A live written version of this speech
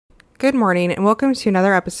Good morning and welcome to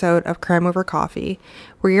another episode of Crime Over Coffee.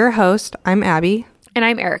 We're your host. I'm Abby. And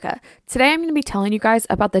I'm Erica. Today I'm going to be telling you guys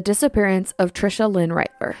about the disappearance of Trisha Lynn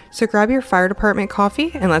Reitler. So grab your fire department coffee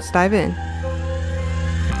and let's dive in.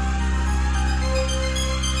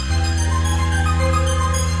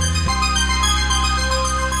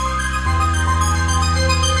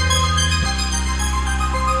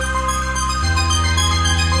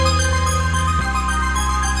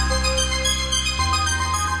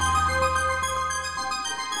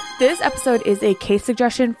 This episode is a case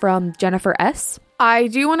suggestion from Jennifer S. I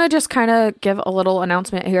do want to just kind of give a little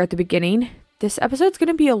announcement here at the beginning. This episode's going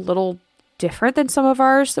to be a little different than some of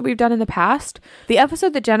ours that we've done in the past. The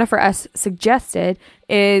episode that Jennifer S. suggested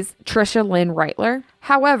is Trisha Lynn Reitler.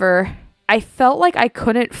 However, I felt like I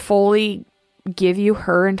couldn't fully give you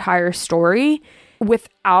her entire story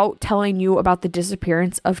without telling you about the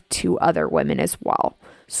disappearance of two other women as well.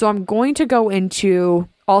 So I'm going to go into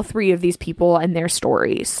all three of these people and their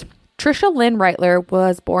stories. Trisha Lynn Reitler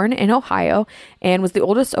was born in Ohio and was the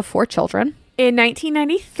oldest of four children. In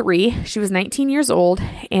 1993, she was 19 years old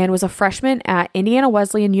and was a freshman at Indiana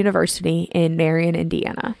Wesleyan University in Marion,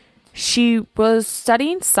 Indiana. She was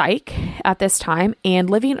studying psych at this time and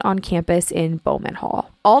living on campus in Bowman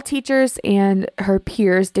Hall. All teachers and her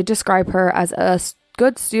peers did describe her as a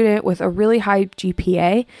good student with a really high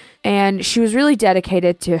GPA, and she was really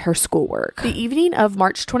dedicated to her schoolwork. The evening of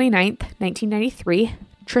March 29th, 1993,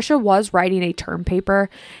 Trisha was writing a term paper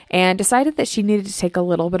and decided that she needed to take a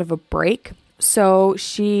little bit of a break. So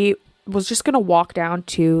she was just going to walk down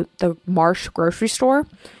to the Marsh grocery store,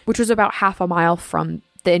 which was about half a mile from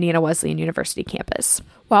the Indiana Wesleyan University campus.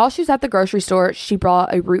 While she was at the grocery store, she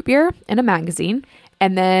brought a root beer and a magazine,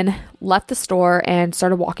 and then left the store and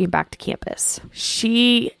started walking back to campus.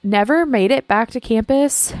 She never made it back to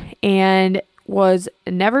campus and was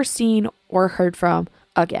never seen or heard from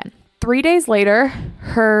again. 3 days later,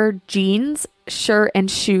 her jeans, shirt, and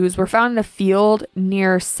shoes were found in a field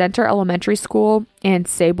near Center Elementary School and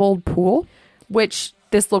Saybold Pool, which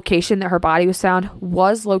this location that her body was found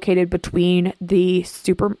was located between the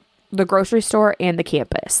grocery store and the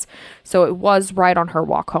campus. So it was right on her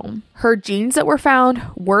walk home. Her jeans that were found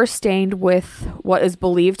were stained with what is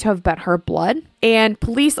believed to have been her blood. And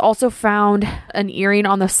police also found an earring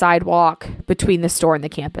on the sidewalk between the store and the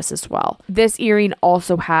campus as well. This earring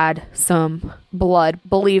also had some blood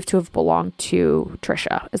believed to have belonged to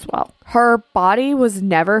Trisha as well. Her body was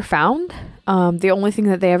never found. The only thing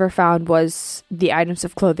that they ever found was the items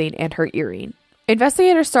of clothing and her earring.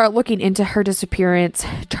 Investigators start looking into her disappearance,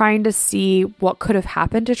 trying to see what could have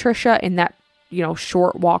happened to Trisha in that,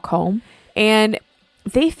 short walk home. And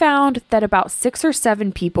they found that about 6 or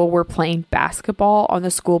 7 people were playing basketball on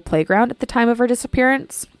the school playground at the time of her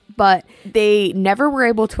disappearance, but they never were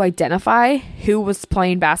able to identify who was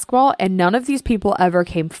playing basketball, and none of these people ever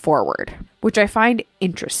came forward, which I find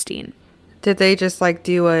interesting. Did they just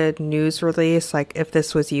do a news release, if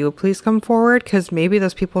this was you, please come forward? Because maybe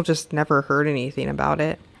those people just never heard anything about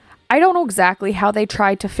it. I don't know exactly how they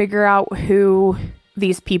tried to figure out who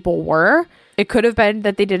these people were. It could have been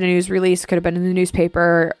that they did a news release, could have been in the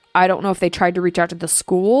newspaper. I don't know if they tried to reach out to the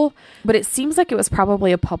school, but it seems like it was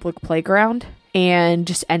probably a public playground and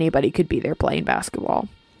just anybody could be there playing basketball.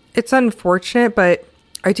 It's unfortunate, but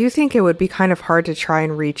I do think it would be kind of hard to try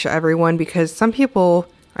and reach everyone because some people,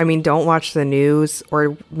 don't watch the news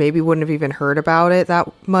or maybe wouldn't have even heard about it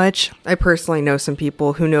that much. I personally know some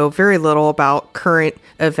people who know very little about current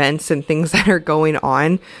events and things that are going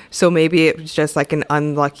on. So maybe it was just an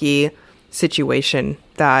unlucky situation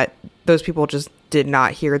that those people just did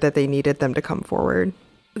not hear that they needed them to come forward.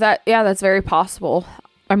 That's very possible.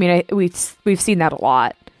 We've seen that a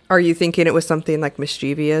lot. Are you thinking it was something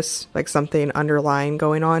mischievous, something underlying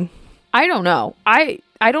going on? I don't know.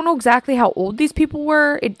 I don't know exactly how old these people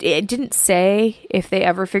were. It didn't say if they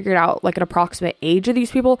ever figured out an approximate age of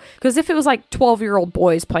these people. Because if it was 12-year-old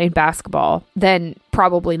boys playing basketball, then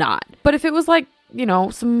probably not. But if it was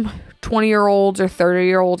some 20-year-olds or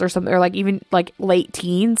 30-year-olds or something, or even late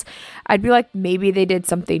teens, I'd be maybe they did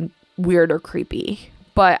something weird or creepy.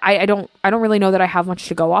 But I don't really know that I have much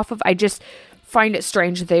to go off of. I just find it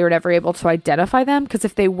strange that they were never able to identify them, because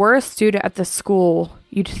if they were a student at the school,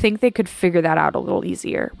 you'd think they could figure that out a little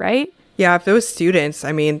easier, right? Yeah, if those students,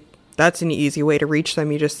 that's an easy way to reach them.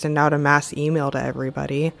 You just send out a mass email to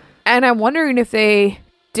everybody. And I'm wondering if they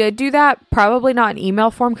did do that, probably not in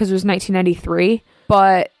email form because it was 1993,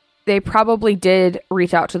 but they probably did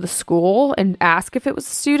reach out to the school and ask if it was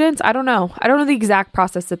students. I don't know. I don't know the exact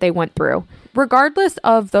process that they went through. Regardless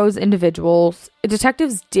of those individuals,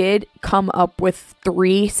 detectives did come up with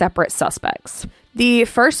 3 separate suspects. The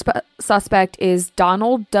first suspect is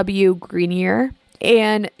Donald W. Grenier,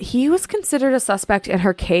 and he was considered a suspect in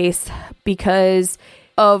her case because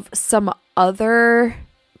of some other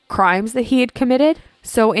crimes that he had committed.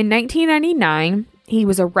 So in 1999, he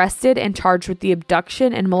was arrested and charged with the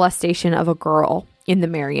abduction and molestation of a girl in the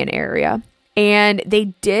Marion area. And they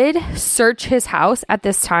did search his house at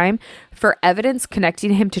this time for evidence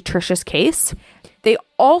connecting him to Trisha's case. They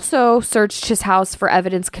also searched his house for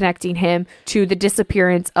evidence connecting him to the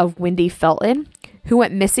disappearance of Wendy Felton, who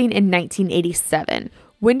went missing in 1987.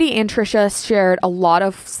 Wendy and Trisha shared a lot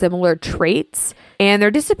of similar traits, and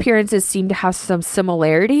their disappearances seemed to have some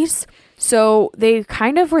similarities. So they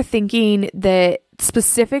kind of were thinking that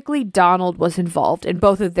specifically Donald was involved in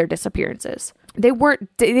both of their disappearances. They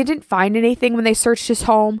didn't find anything when they searched his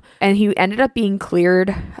home, and he ended up being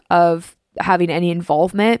cleared of having any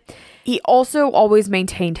involvement. He also always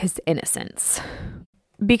maintained his innocence.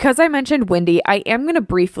 Because I mentioned Wendy, I am going to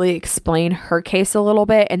briefly explain her case a little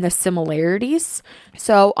bit and the similarities.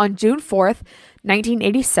 So on June 4th,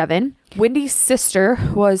 1987, Wendy's sister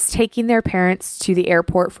was taking their parents to the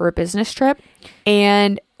airport for a business trip.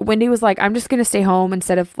 And Wendy was like, I'm just going to stay home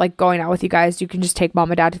instead of like going out with you guys. You can just take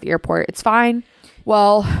mom and dad to the airport. It's fine.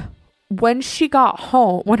 Well, when her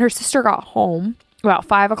sister got home, about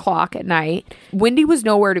 5 o'clock at night, Wendy was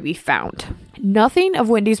nowhere to be found. Nothing of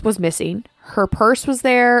Wendy's was missing. Her purse was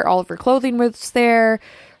there. All of her clothing was there.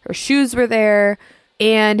 Her shoes were there.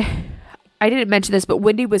 And I didn't mention this, but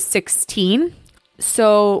Wendy was 16.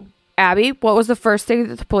 So, Abby, what was the first thing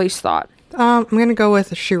that the police thought? I'm going to go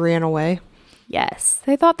with she ran away. Yes,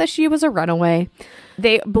 they thought that she was a runaway.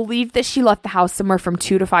 They believed that she left the house somewhere from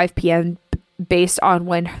 2 to 5 p.m. based on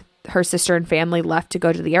when her sister and family left to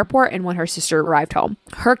go to the airport and when her sister arrived home.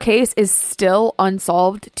 Her case is still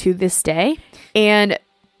unsolved to this day. And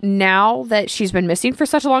now that she's been missing for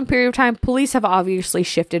such a long period of time, police have obviously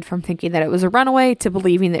shifted from thinking that it was a runaway to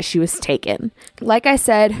believing that she was taken. Like I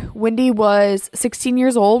said, Wendy was 16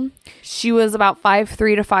 years old. She was about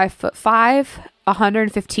 5'3" to 5'5",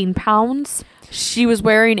 115 pounds. She was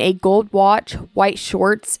wearing a gold watch, white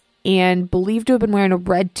shorts, and believed to have been wearing a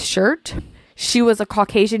red shirt. She was a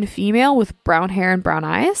Caucasian female with brown hair and brown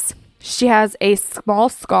eyes. She has a small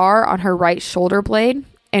scar on her right shoulder blade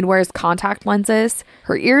and wears contact lenses.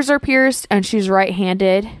 Her ears are pierced and she's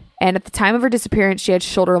right-handed. And at the time of her disappearance, she had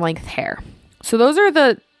shoulder-length hair. So those are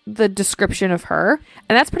the description of her.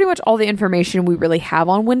 And that's pretty much all the information we really have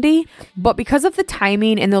on Wendy. But because of the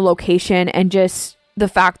timing and the location and just the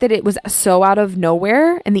fact that it was so out of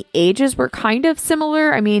nowhere and the ages were kind of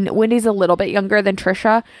similar. I mean, Wendy's a little bit younger than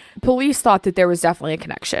Trisha. Police thought that there was definitely a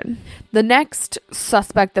connection. The next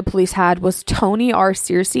suspect the police had was Tony R.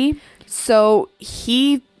 Searcy. So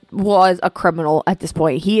he was a criminal at this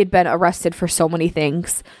point. He had been arrested for so many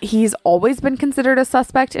things. He's always been considered a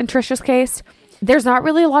suspect in Trisha's case. There's not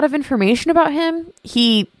really a lot of information about him.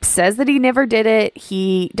 He says that he never did it.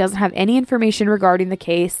 He doesn't have any information regarding the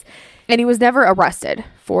case. And he was never arrested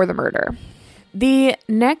for the murder. The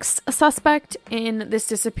next suspect in this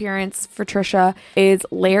disappearance for Trisha is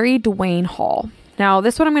Larry Dwayne Hall. Now,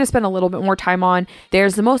 this one I'm going to spend a little bit more time on.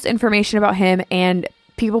 There's the most information about him, and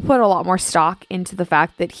people put a lot more stock into the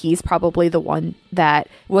fact that he's probably the one that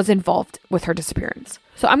was involved with her disappearance.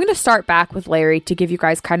 So I'm going to start back with Larry to give you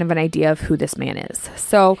guys kind of an idea of who this man is.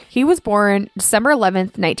 So he was born December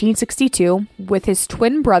 11th, 1962, with his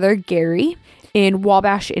twin brother, Gary, in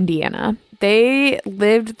Wabash, Indiana. They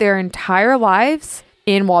lived their entire lives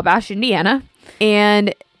in Wabash, Indiana,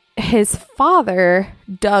 and his father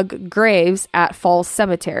dug graves at Falls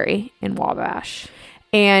Cemetery in Wabash,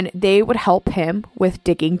 and they would help him with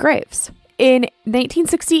digging graves. In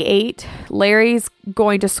 1968, Larry's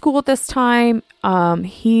going to school at this time.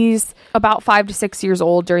 He's about 5 to 6 years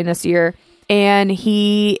old during this year, and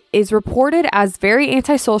he is reported as very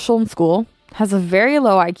antisocial in school, has a very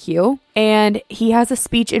low IQ, and he has a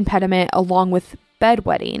speech impediment along with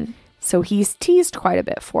bedwetting. So he's teased quite a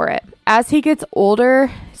bit for it. As he gets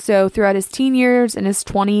older, so throughout his teen years and his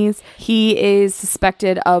 20s, he is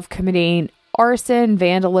suspected of committing arson,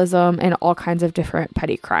 vandalism, and all kinds of different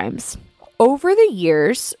petty crimes. Over the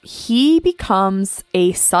years, he becomes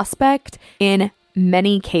a suspect in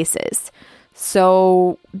many cases.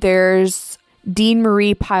 So there's Dean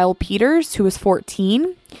Marie Pyle Peters, who was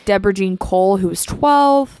 14, Deborah Jean Cole, who was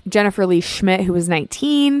 12, Jennifer Lee Schmidt, who was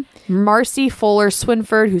 19, Marcy Fuller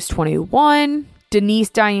Swinford, who's 21, Denise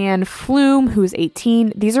Diane Flume, who's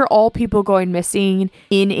 18. These are all people going missing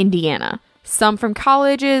in Indiana. Some from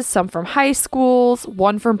colleges, some from high schools,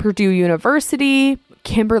 one from Purdue University,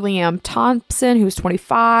 Kimberly M. Thompson, who's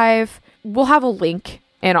 25. We'll have a link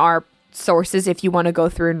in our sources if you want to go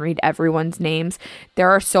through and read everyone's names.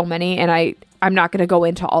 There are so many, and I'm not going to go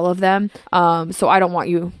into all of them. So I don't want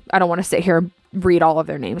to sit here and read all of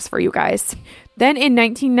their names for you guys. Then in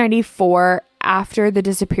 1994, after the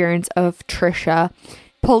disappearance of Trisha,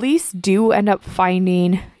 police do end up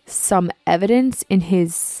finding some evidence in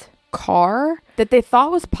his car that they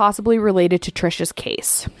thought was possibly related to Trisha's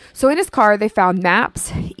case. So in his car, they found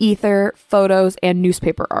maps, ether, photos, and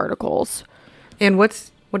newspaper articles. And what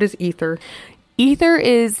is ether? Ether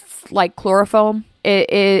is like chloroform. It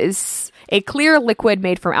is a clear liquid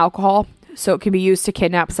made from alcohol, so it can be used to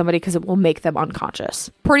kidnap somebody because it will make them unconscious.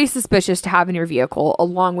 Pretty suspicious to have in your vehicle,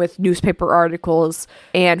 along with newspaper articles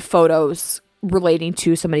and photos relating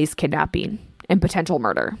to somebody's kidnapping and potential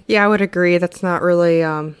murder. Yeah, I would agree. That's not really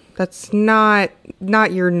that's not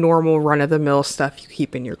your normal run-of-the-mill stuff you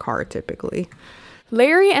keep in your car typically.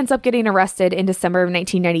 Larry ends up getting arrested in December of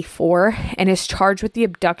 1994 and is charged with the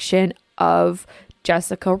abduction of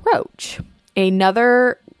Jessica Roach,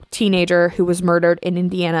 another teenager who was murdered in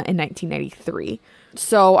Indiana in 1993.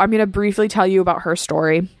 So I'm going to briefly tell you about her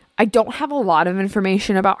story. I don't have a lot of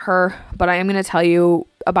information about her, but I am going to tell you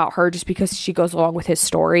about her just because she goes along with his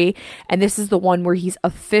story. And this is the one where he's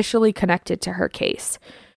officially connected to her case.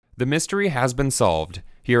 The mystery has been solved.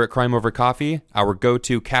 Here at Crime Over Coffee, our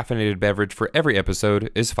go-to caffeinated beverage for every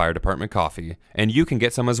episode is Fire Department Coffee. And you can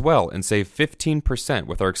get some as well and save 15%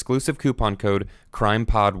 with our exclusive coupon code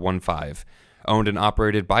CRIMEPOD15. Owned and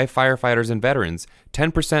operated by firefighters and veterans,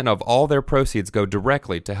 10% of all their proceeds go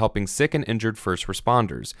directly to helping sick and injured first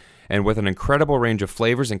responders. And with an incredible range of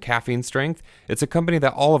flavors and caffeine strength, it's a company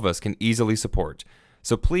that all of us can easily support.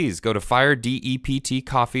 So please go to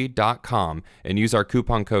firedeptcoffee.com and use our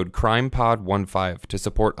coupon code CRIMEPOD15 to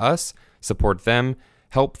support us, support them,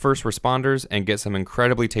 help first responders, and get some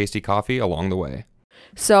incredibly tasty coffee along the way.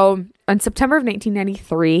 So in September of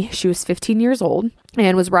 1993, she was 15 years old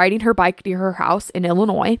and was riding her bike near her house in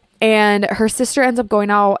Illinois. And her sister ends up going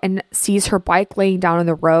out and sees her bike laying down on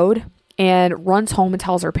the road and runs home and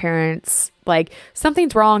tells her parents, like,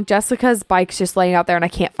 something's wrong. Jessica's bike's just laying out there and I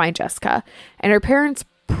can't find Jessica. And her parents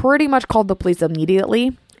pretty much called the police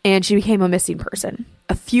immediately, and she became a missing person.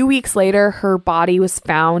 A few weeks later, her body was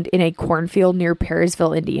found in a cornfield near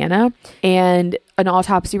Perrysville, Indiana, and an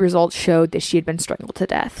autopsy result showed that she had been strangled to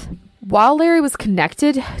death. While Larry was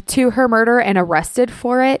connected to her murder and arrested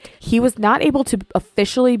for it, he was not able to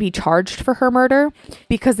officially be charged for her murder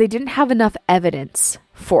because they didn't have enough evidence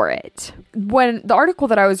for it. When the article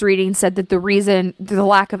that I was reading said that the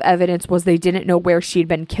lack of evidence was they didn't know where she'd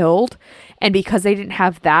been killed, and because they didn't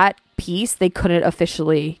have that piece, they couldn't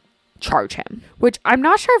officially charge him, which I'm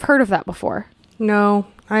not sure I've heard of that before. No,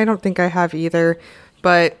 I don't think I have either.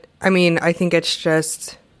 But I mean, I think it's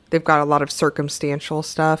just they've got a lot of circumstantial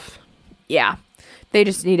stuff. Yeah, they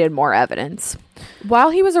just needed more evidence. While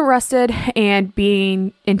he was arrested and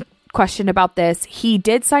being in question about this, he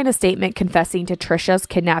did sign a statement confessing to Trisha's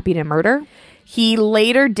kidnapping and murder. He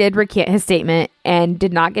later did recant his statement and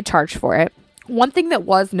did not get charged for it. One thing that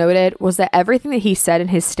was noted was that everything that he said in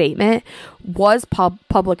his statement was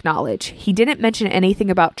public knowledge. He didn't mention anything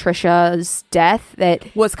about Trisha's death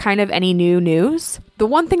that was kind of any new news. The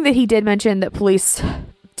one thing that he did mention that police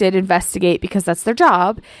did investigate, because that's their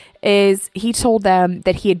job, is he told them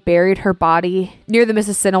that he had buried her body near the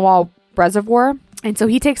Mississinawa Reservoir. And so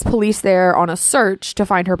he takes police there on a search to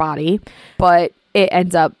find her body, but it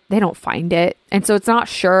ends up, they don't find it. And so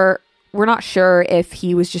we're not sure if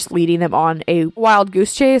he was just leading them on a wild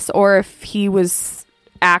goose chase or if he was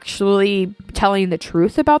actually telling the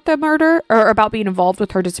truth about the murder or about being involved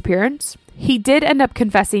with her disappearance. He did end up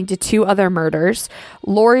confessing to 2 other murders,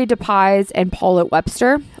 Lori DePies and Paulette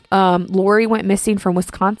Webster. Lori went missing from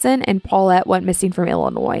Wisconsin and Paulette went missing from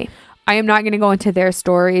Illinois. I am not going to go into their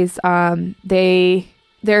stories.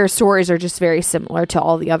 Their stories are just very similar to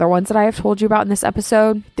all the other ones that I have told you about in this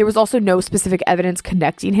episode. There was also no specific evidence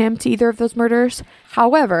connecting him to either of those murders.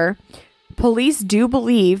 However, police do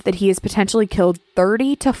believe that he has potentially killed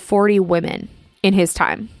 30 to 40 women in his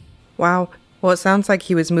time. Wow. Well, it sounds like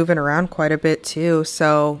he was moving around quite a bit too,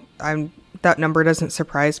 so that number doesn't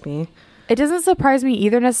surprise me. It doesn't surprise me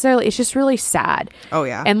either necessarily. It's just really sad. Oh,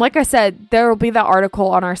 yeah. And like I said, there will be that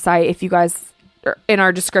article on our site if you guys, in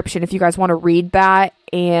our description, if you guys want to read that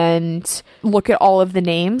and look at all of the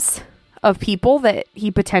names of people that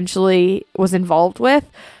he potentially was involved with.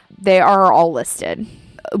 They are all listed.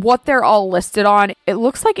 What they're all listed on, it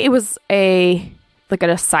looks like it was a like an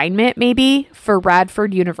assignment maybe for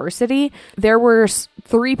Radford University. There were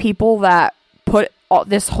 3 people that put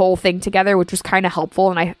this whole thing together, which was kind of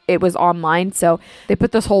helpful, and it was online, so they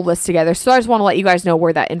put this whole list together. So I just want to let you guys know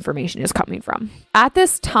where that information is coming from. At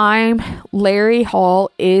this time, Larry Hall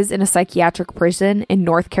is in a psychiatric prison in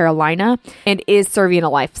North Carolina and is serving a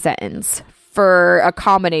life sentence for a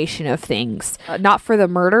combination of things. Not for the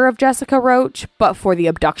murder of Jessica Roach, but for the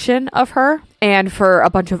abduction of her and for a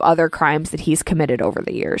bunch of other crimes that he's committed over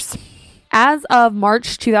the years. As of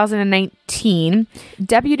March 2019,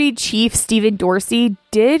 Deputy Chief Stephen Dorsey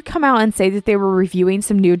did come out and say that they were reviewing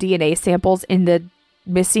some new DNA samples in the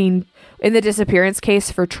disappearance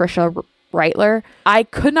case for Trisha Reitler. I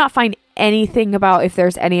could not find anything about if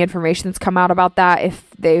there's any information that's come out about that, if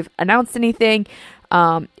they've announced anything.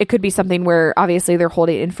 It could be something where obviously they're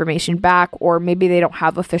holding information back, or maybe they don't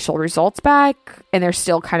have official results back and they're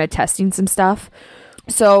still kind of testing some stuff.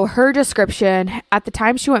 So her description, at the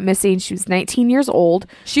time she went missing, she was 19 years old.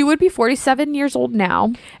 She would be 47 years old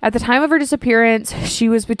now. At the time of her disappearance, she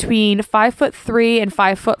was between 5'3" and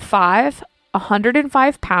 5'5",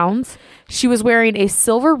 105 pounds. She was wearing a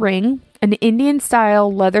silver ring, an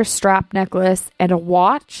Indian-style leather strap necklace, and a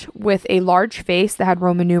watch with a large face that had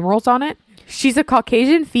Roman numerals on it. She's a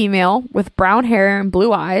Caucasian female with brown hair and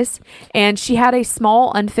blue eyes, and she had a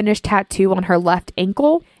small unfinished tattoo on her left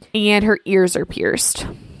ankle, and her ears are pierced.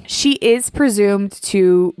 She is presumed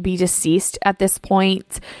to be deceased at this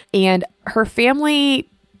point, and her family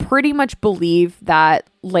pretty much believe that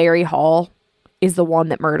Larry Hall is the one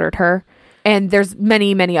that murdered her. And there's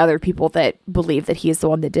many, many other people that believe that he is the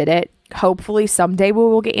one that did it. Hopefully someday we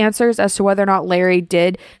will get answers as to whether or not Larry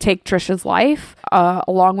did take Trisha's life,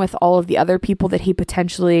 along with all of the other people that he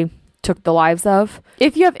potentially took the lives of.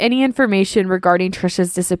 If you have any information regarding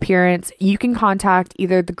Trisha's disappearance, you can contact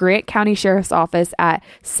either the Grant County Sheriff's Office at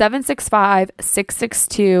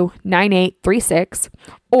 765-662-9836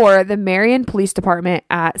 or the Marion Police Department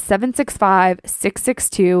at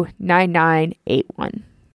 765-662-9981.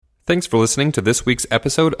 Thanks for listening to this week's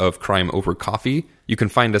episode of Crime Over Coffee. You can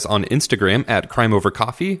find us on Instagram at Crime Over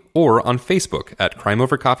Coffee or on Facebook at Crime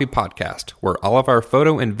Over Coffee Podcast, where all of our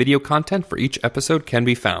photo and video content for each episode can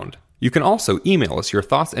be found. You can also email us your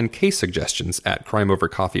thoughts and case suggestions at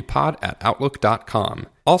crimeovercoffeepod@outlook.com.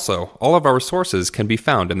 Also, all of our sources can be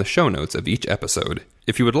found in the show notes of each episode.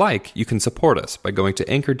 If you would like, you can support us by going to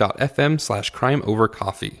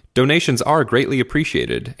anchor.fm/crimeovercoffee. Donations are greatly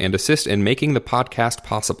appreciated and assist in making the podcast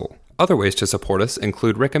possible. Other ways to support us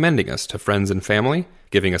include recommending us to friends and family,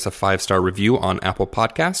 giving us a 5-star review on Apple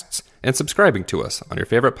Podcasts, and subscribing to us on your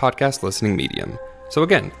favorite podcast listening medium. So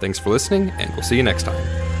again, thanks for listening, and we'll see you next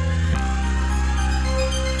time.